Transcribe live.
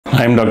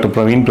I am Dr.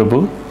 Praveen Prabhu,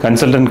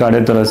 Consultant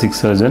Cardiac Thoracic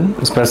Surgeon,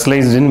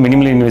 specialized in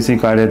Minimally Invasive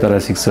Cardiac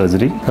Thoracic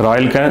Surgery,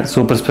 Royal Care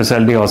Super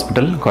Specialty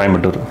Hospital,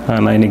 Coimbatore.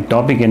 நான் இன்னைக்கு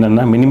topic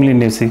என்னன்னா Minimally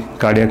Invasive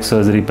Cardiac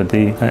Surgery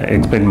பற்றி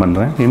explain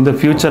பண்ணுறேன். இந்த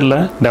ஃபியூச்சரில்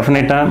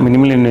டெஃபினட்டாக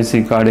Minimally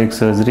Invasive Cardiac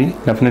Surgery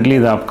definitely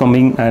the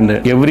upcoming and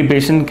every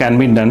patient can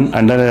be done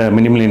under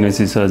Minimally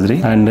Invasive Surgery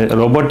and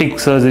robotic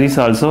surgery is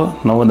also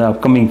now the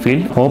upcoming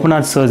field. Open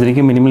heart surgery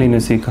க்கு Minimally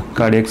Invasive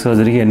Cardiac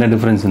Surgery என்ன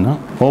டிஃபரன்ஸ்னா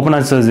open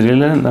heart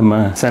சர்ஜரியில்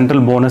நம்ம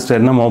central bonus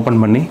sternum open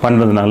பண்ணி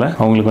பண்ணுறதுனால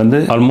அவங்களுக்கு வந்து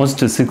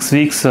almost 6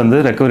 weeks வந்து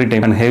recovery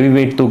time and heavy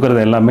weight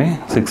தூக்குறது எல்லாமே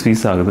 6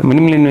 வீக்ஸ் ஆகுது.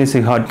 Minimally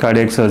invasive heart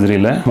cardiac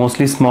சர்ஜரியில்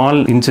mostly small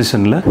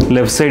இன்செஷனில்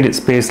left side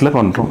ஸ்பேஸில்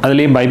பண்ணுறோம்.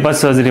 அதுலேயே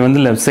பைபாஸ் சர்ஜரி வந்து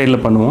லெஃப்ட் சைடில்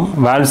பண்ணுவோம்.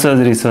 வால்வ்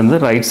சர்ஜரிஸ் வந்து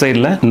ரைட்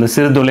சைடில் இந்த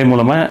சிறு துளை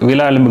மூலமாக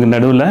விலா எலும்புக்கு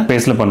நடுவில்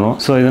ஸ்பேஸில் பண்ணுவோம்.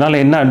 ஸோ இதனால்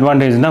என்ன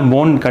அட்வான்டேஜ்னா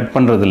போன் கட்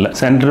பண்ணுறது இல்லை,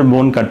 சென்டர்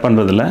போன் கட்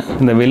பண்ணுறது இல்லை,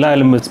 இந்த விலா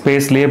எலும்பு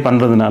ஸ்பேஸ்லேயே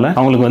பண்ணுறதுனால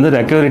அவங்களுக்கு வந்து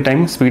ரெக்கவரி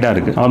டைம் ஸ்பீடாக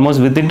இருக்குது.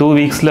 ஆல்மோஸ்ட் வித்தின் 2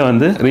 வீக்ஸில்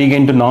வந்து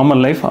ரீகெயின் டு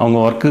நார்மல் லைஃப் அவங்க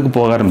ஒர்க்குக்கு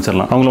போக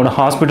ஆரம்பிச்சிடலாம். அவங்களோட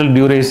ஹாஸ்பிட்டல்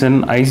டியூரேஷன்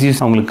ஐசியூஸ்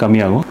அவங்களுக்கு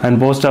கம்மியாகும் அண்ட்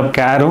போஸ்ட் ஆஃப்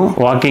கேரும்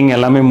வாக்கிங்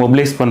எல்லாமே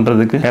மொபிலைஸ்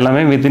பண்ணுறதுக்கு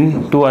எல்லாமே வித்தின்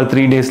 2 or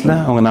 3 டேஸில்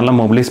அவங்க நல்லா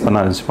மொபிலைஸ் பண்ண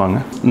ஆரம்பிச்சுப்பாங்க.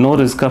 No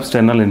risk of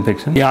sternal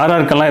infection.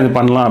 யாருக்கெல்லாம் இது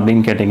பண்ணலாம்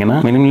அப்படின்னு கேட்டிங்கன்னா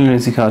மினிமலி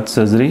இன்வேசிவ் ஹார்ட்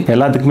சர்ஜரி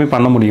எல்லாத்துக்குமே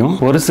பண்ண முடியும்.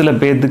 ஒரு சில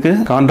பேருக்கு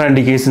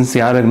கான்ட்ராண்டிகேஷன்ஸ்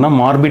யாருக்குன்னா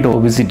மார்பிட்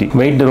ஒபிசிட்டி,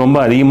 வெயிட் ரொம்ப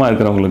அதிகமாக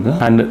இருக்கிறவங்களுக்கு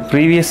and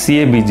previous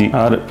CABG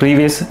R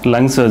previous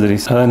lung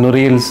surgeries, அதாவது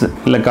நுரையீரல்ஸ்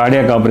இல்லை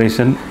கார்டியாக்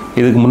ஆப்ரேஷன்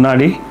இதுக்கு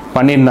முன்னாடி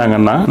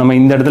பண்ணியிருந்தாங்கன்னா நம்ம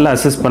இந்த இடத்துல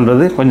அசஸ்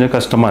பண்ணுறது கொஞ்சம்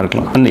கஷ்டமாக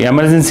இருக்கலாம். அண்ட்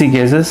எமர்ஜென்சி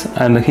கேசஸ்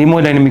அண்ட்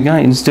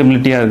ஹீமோடைனமிக்காக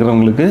இன்ஸ்டெபிலிட்டியாக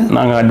இருக்கிறவங்களுக்கு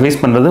நாங்கள் அட்வைஸ்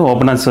பண்ணுறது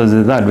ஓப்பன் ஹார்ட்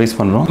சர்ஜரி தான் அட்வைஸ்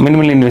பண்ணுறோம்.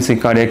 மினிமலி இன்வேசிவ்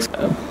கார்டியாக்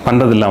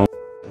பண்ணுறது இல்லை.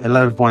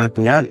 எல்லாருக்கும்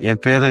வணக்கங்க.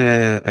 என் பேர்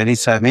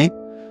பெரியசாமி,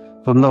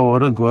 சொந்த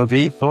ஊர்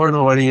கோபி. தோல்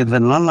வலி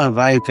இருந்ததுனால நான்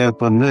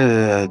ராயக்கேப் வந்து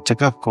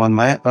செக்அப்க்கு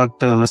வந்தேன்.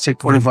 டாக்டர்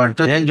செக் பண்ணி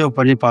பார்த்துட்டு ஏஞ்சோ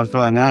பண்ணி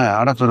பார்க்கலாங்க,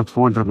 அடத்துறப்பு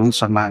போட்டுருக்குன்னு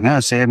சொன்னாங்க.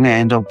 சரின்னு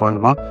ஏஞ்சோ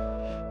பண்ணோம்.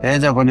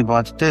 ஏஞ்சோ பண்ணி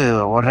பார்த்துட்டு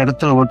ஒரு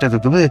இடத்துல ஓட்டு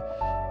இருக்குது,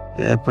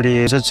 எப்படி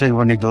எக்ஸசைஸ்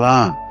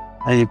பண்ணிக்கலாம்,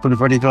 இப்படி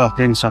படிக்கலாம்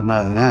அப்படின்னு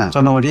சொன்னாங்க.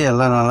 சொன்னபடி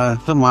எல்லாம் நல்லா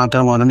இருக்கு,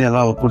 மாத்திரை மருந்து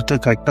எல்லாம் கொடுத்து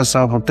கரெக்டாக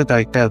சாப்பிட்டு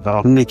கரெக்டாக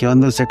இருக்கோம். இன்னைக்கு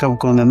வந்து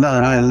செக்கப்புக்கு வந்து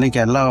அதனால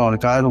இன்னைக்கு எல்லாம்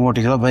கார்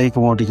ஓட்டிக்கலாம்,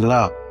 பைக்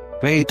ஓட்டிக்கலாம்,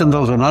 வெயிட்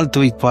 1000 நாள்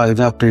தூக்கி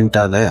பாருங்க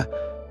அப்படின்ட்டாரு.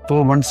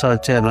 2 months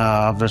ஆச்சு எல்லாம்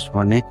ஆப்ரேஷன்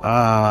பண்ணி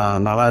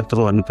நல்லா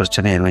இருக்கிறது ஒன்றும்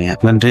பிரச்சனை இல்லைங்க.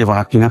 நன்றி,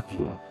 வணக்கங்க.